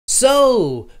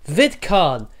So,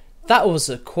 VidCon, that was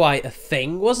quite a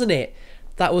thing, wasn't it?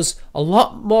 That was a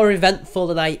lot more eventful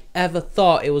than I ever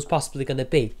thought it was possibly going to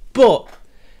be. But,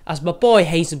 as my boy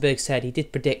Heisenberg said, he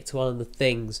did predict one of the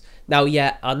things. Now,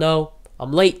 yeah, I know,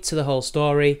 I'm late to the whole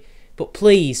story, but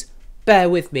please, bear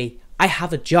with me. I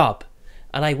have a job,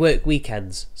 and I work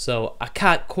weekends, so I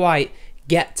can't quite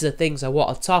get to the things I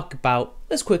want to talk about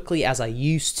as quickly as I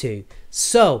used to.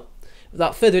 So,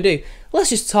 without further ado, let's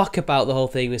just talk about the whole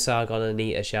thing with Sargon and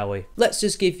Anita, shall we? Let's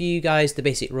just give you guys the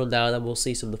basic rundown and we'll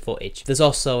see some of the footage. There's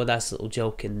also a nice little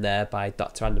joke in there by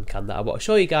Dr. Random Can that I want to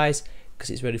show you guys because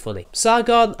it's really funny.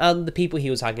 Sargon and the people he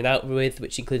was hanging out with,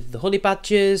 which included the Honey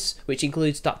Badgers, which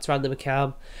includes Dr. Random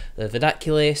Can, the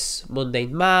Vernaculus,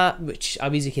 Mundane Matt, which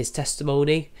I'm using his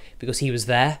testimony because he was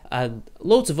there, and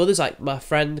loads of others like my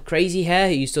friend Crazy Hair,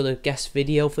 who's done a guest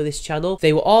video for this channel.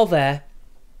 They were all there,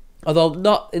 although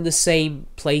not in the same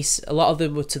place. A lot of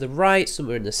them were to the right, some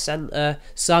were in the centre,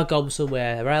 Sargon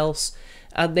somewhere else,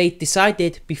 and they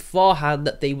decided beforehand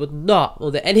that they would not,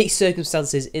 under any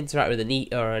circumstances, interact with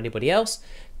Anita or anybody else.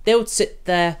 They would sit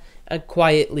there and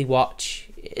quietly watch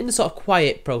in a sort of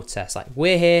quiet protest, like,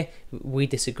 we're here, we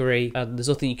disagree, and there's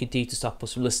nothing you can do to stop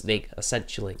us from listening,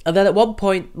 essentially. And then at one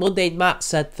point, Mundane Matt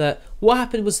said that what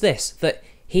happened was this, that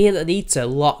he and Anita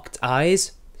locked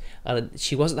eyes, and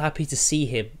she wasn't happy to see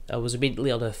him and was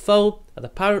immediately on her phone, and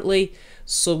apparently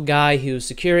some guy who was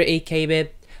security came in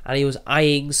and he was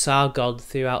eyeing Sargon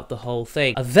throughout the whole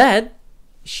thing. And then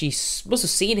she must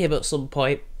have seen him at some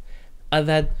point and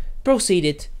then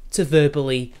proceeded to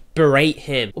verbally berate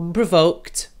him,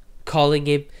 unprovoked, calling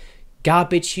him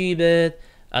garbage human,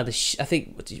 and I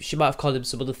think she might have called him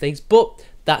some other things, but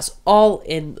that's all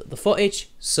in the footage,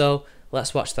 so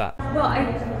let's watch that. Well,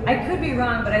 I could be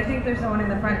wrong, but I think there's someone in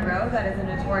the front row that is a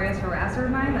notorious harasser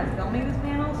of mine that's filming this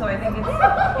panel, so I think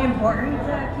it's important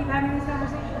to keep having this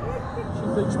conversation. She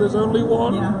thinks there's only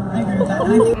one? Yeah, I agree with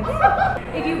that.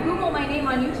 If you Google my name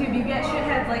on YouTube, you get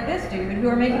shitheads like this dude who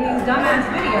are making these dumbass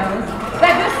videos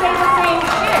that just say the same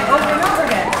shit over and over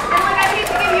again. And like, I hate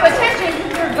to give you attention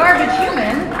because you're a garbage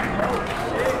human.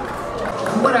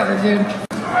 Whatever, dude.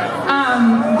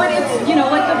 But it's, you know,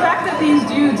 like the fact that these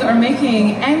dudes are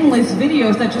making endless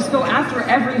videos that just go after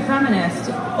every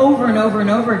feminist over and over and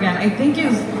over again, I think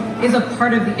is a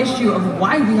part of the issue of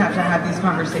why we have to have these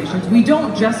conversations. We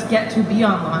don't just get to be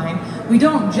online. We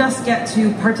don't just get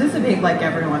to participate like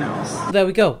everyone else. There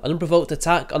we go, an unprovoked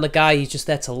attack on a guy who's just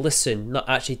there to listen, not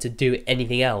actually to do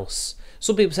anything else.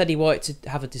 Some people said he wanted to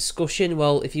have a discussion.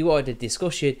 Well, if he wanted a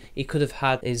discussion, he could have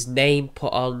had his name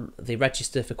put on the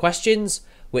register for questions,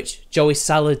 which Joey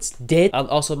Salads did, and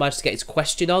also managed to get his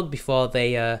question on before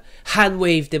they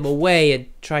hand-waved him away and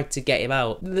tried to get him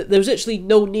out. There was actually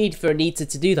no need for Anita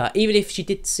to do that. Even if she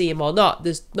did see him or not,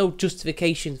 there's no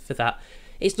justification for that.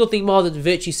 It's nothing more than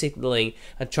virtue signalling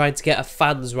and trying to get her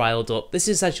fans riled up. This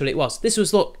is essentially what it was. This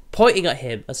was, look, pointing at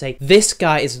him and saying, this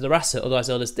guy is an harasser, otherwise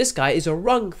known as this guy is a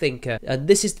wrong thinker, and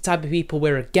this is the type of people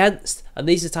we're against, and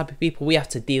these are the type of people we have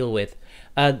to deal with.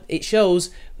 And it shows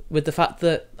with the fact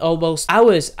that almost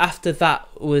hours after that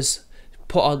was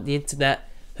put on the internet,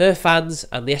 her fans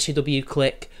and the SJW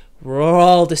clique were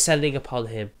all descending upon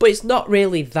him. But it's not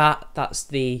really that's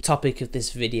the topic of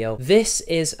this video. This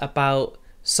is about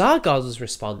Sargon's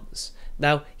response.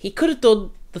 Now, he could have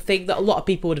done the thing that a lot of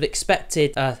people would have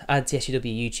expected an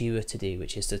anti-SJW YouTuber to do,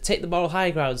 which is to take the moral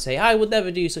high ground and say, I would never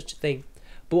do such a thing.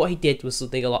 But what he did was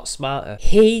something a lot smarter.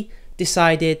 He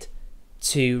decided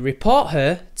to report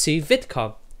her to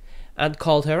VidCon and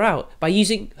called her out by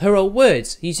using her own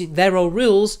words, using their own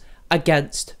rules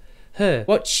against her.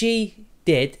 What she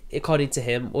did, according to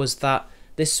him, was that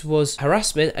this was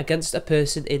harassment against a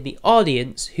person in the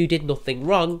audience who did nothing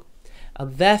wrong,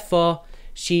 and therefore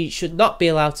she should not be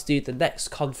allowed to do the next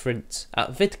conference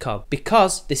at VidCon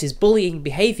because this is bullying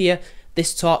behaviour.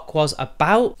 This talk was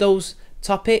about those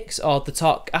topics, or the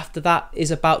talk after that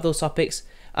is about those topics,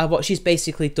 and what she's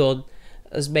basically done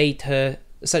has made her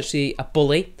essentially a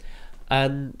bully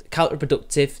and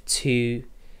counterproductive to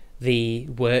the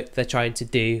work they're trying to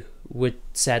do with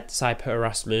said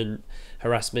cyber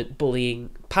harassment bullying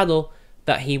panel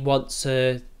that he wants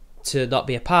her to not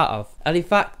be a part of. And in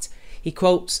fact, he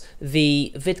quotes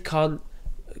the VidCon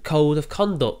code of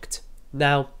conduct.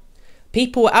 Now,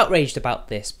 people were outraged about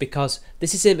this because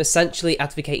this is him essentially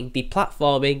advocating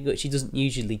deplatforming, which he doesn't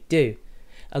usually do.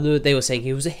 And they were saying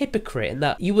he was a hypocrite and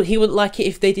that he wouldn't like it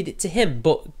if they did it to him.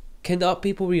 But cannot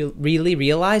people really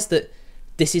realise that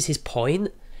this is his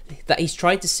point? That he's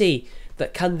trying to see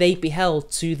that can they be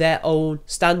held to their own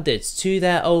standards, to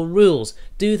their own rules?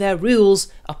 Do their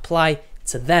rules apply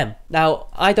to them. Now,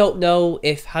 I don't know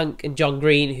if Hank and John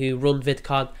Green, who run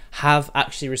VidCon, have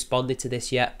actually responded to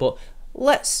this yet, but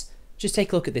let's just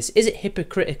take a look at this. Is it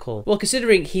hypocritical? Well,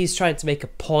 considering he's trying to make a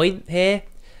point here,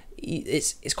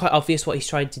 it's quite obvious what he's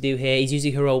trying to do here. He's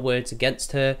using her own words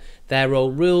against her, their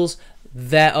own rules,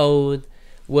 their own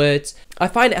words. I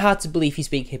find it hard to believe he's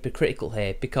being hypocritical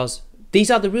here, because these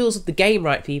are the rules of the game,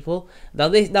 right, people?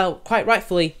 Now, quite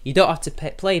rightfully, you don't have to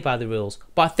play by the rules,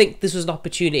 but I think this was an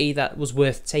opportunity that was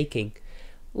worth taking.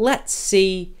 Let's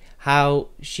see how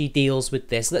she deals with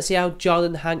this. Let's see how John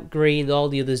and Hank Green and all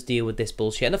the others deal with this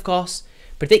bullshit. And of course,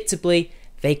 predictably,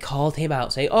 they called him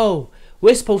out, saying, "Oh,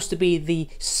 we're supposed to be the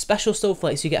special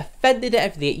snowflakes who get offended at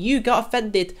everything. You got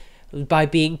offended by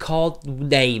being called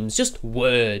names, just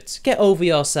words. Get over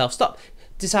yourself. Stop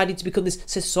deciding to become this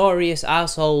censorious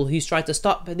asshole who's trying to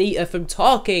stop Anita from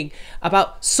talking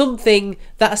about something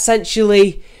that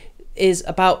essentially is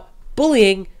about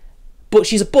bullying, but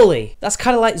she's a bully." That's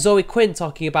kind of like Zoe Quinn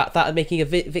talking about that and making a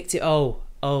victim.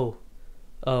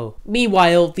 Oh.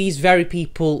 Meanwhile, these very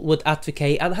people would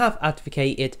advocate and have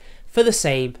advocated for the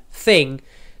same thing,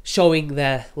 showing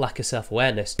their lack of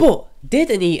self-awareness. But did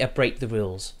Anita break the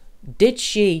rules? Did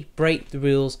she break the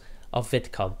rules of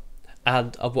VidCon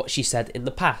and of what she said in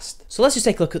the past? So let's just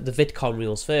take a look at the VidCon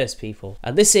rules first, people.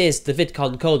 And this is the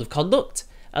VidCon Code of Conduct,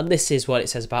 and this is what it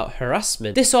says about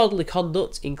harassment. Disorderly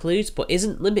conduct includes, but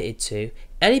isn't limited to,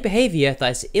 any behaviour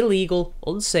that is illegal,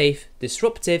 unsafe,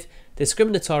 disruptive,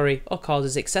 discriminatory, or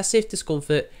causes excessive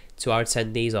discomfort to our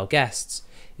attendees or guests.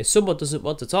 If someone doesn't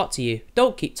want to talk to you,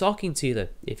 don't keep talking to them.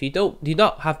 If you do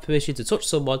not have permission to touch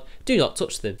someone, do not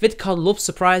touch them. VidCon loves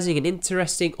surprising and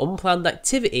interesting unplanned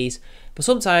activities, but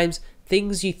sometimes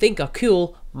things you think are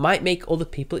cool might make other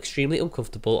people extremely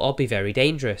uncomfortable or be very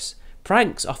dangerous.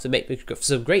 Pranks often make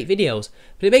some great videos,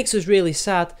 but it makes us really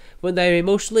sad when they're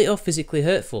emotionally or physically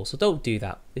hurtful, so don't do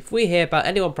that. If we hear about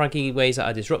anyone pranking in ways that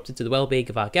are disruptive to the well-being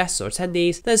of our guests or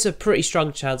attendees, there's a pretty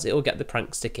strong chance it will get the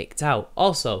prankster kicked out.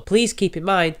 Also, please keep in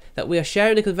mind that we are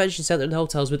sharing a convention centre and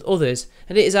hotels with others,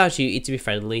 and it is our duty to be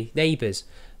friendly neighbours.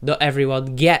 Not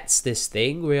everyone gets this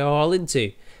thing we are all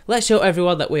into. Let's show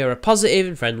everyone that we are a positive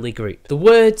and friendly group. The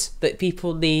words that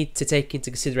people need to take into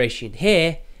consideration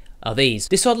here are these.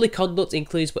 Disorderly conduct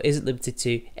includes, but isn't limited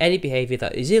to, any behaviour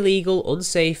that is illegal,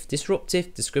 unsafe,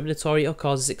 disruptive, discriminatory, or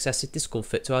causes excessive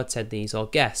discomfort to our attendees or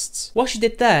guests. What she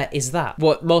did there is that,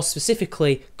 what more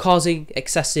specifically, causing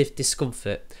excessive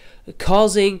discomfort,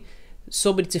 causing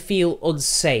somebody to feel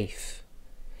unsafe.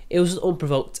 It was an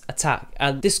unprovoked attack,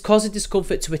 and this causing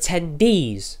discomfort to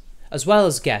attendees as well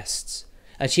as guests.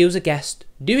 And she was a guest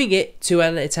doing it to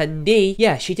an attendee.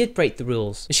 Yeah, she did break the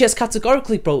rules. She has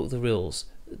categorically broke the rules.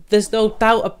 There's no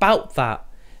doubt about that.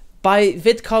 By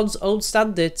VidCon's own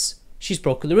standards, she's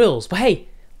broken the rules. But hey,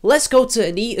 let's go to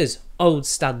Anita's own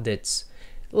standards.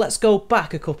 Let's go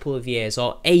back a couple of years,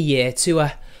 or a year, to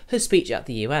her speech at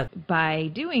the UN. By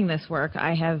doing this work,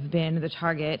 I have been the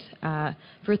target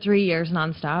for 3 years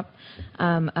nonstop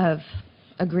of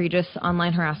egregious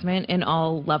online harassment in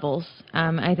all levels.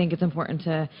 I think it's important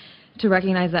to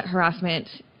recognize that harassment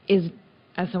is,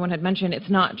 as someone had mentioned, it's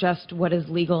not just what is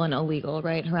legal and illegal,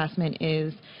 right? Harassment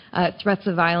is threats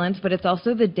of violence, but it's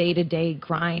also the day-to-day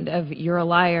grind of you're a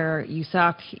liar, you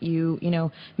suck, you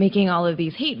know, making all of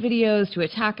these hate videos to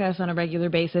attack us on a regular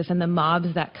basis, and the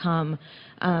mobs that come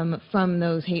from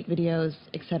those hate videos,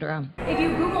 etc. If you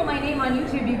Google my name on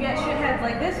YouTube, you get shitheads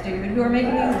like this dude who are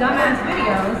making these dumbass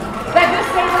videos that just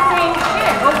say the same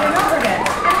shit over and over again.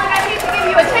 And like, I hate to give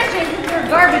you attention because you're a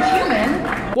garbage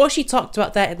human. What she talked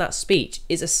about there in that speech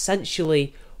is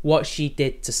essentially what she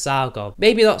did to Sargon.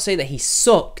 Maybe not saying that he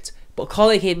sucked, but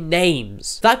calling him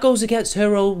names. That goes against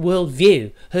her own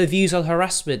worldview, her views on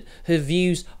harassment, her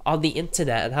views on the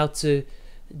internet and how to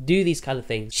do these kind of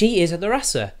things. She is an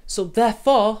harasser, so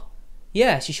therefore,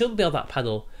 yeah, she shouldn't be on that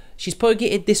panel. She's putting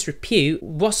it in disrepute.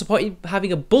 What's the point in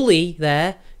having a bully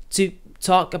there to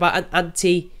talk about an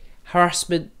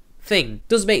anti-harassment thing?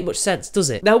 Doesn't make much sense, does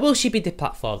it? Now, will she be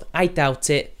deplatformed? I doubt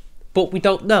it, but we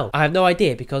don't know. I have no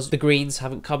idea because the Greens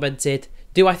haven't commented.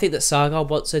 Do I think that Sargon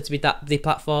wants her to be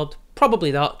deplatformed?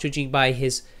 Probably not, judging by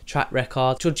his track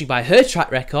record. Judging by her track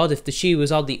record, if the shoe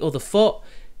was on the other foot,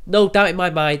 no doubt in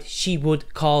my mind, she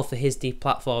would call for his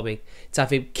deplatforming, to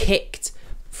have him kicked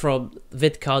from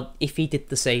VidCon if he did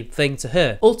the same thing to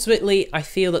her. Ultimately, I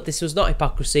feel that this was not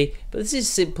hypocrisy, but this is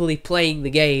simply playing the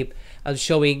game and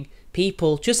showing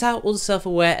people just how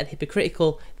unself-aware and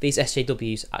hypocritical these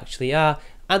SJWs actually are,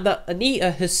 and that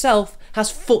Anita herself has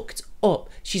fucked up.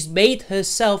 She's made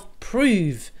herself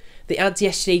prove the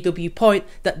anti-SJW point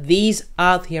that these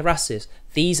are the harassers,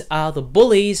 these are the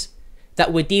bullies,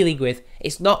 that we're dealing with.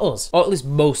 It's not us, or at least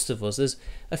most of us. There's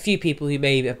a few people who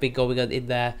may have been going on in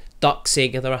there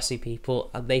doxing and harassing people,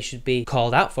 and they should be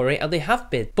called out for it, and they have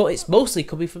been, but it's mostly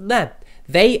coming from them.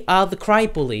 They are the cry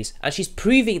bullies, and she's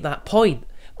proving that point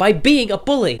by being a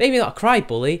bully. Maybe not a cry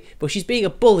bully, but she's being a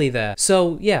bully there.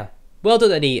 So yeah, well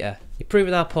done, Anita. You're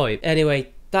proving our point.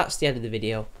 Anyway, that's the end of the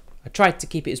video. I tried to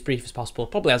keep it as brief as possible.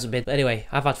 Probably hasn't been. But anyway,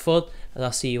 I've had fun, and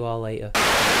I'll see you all later.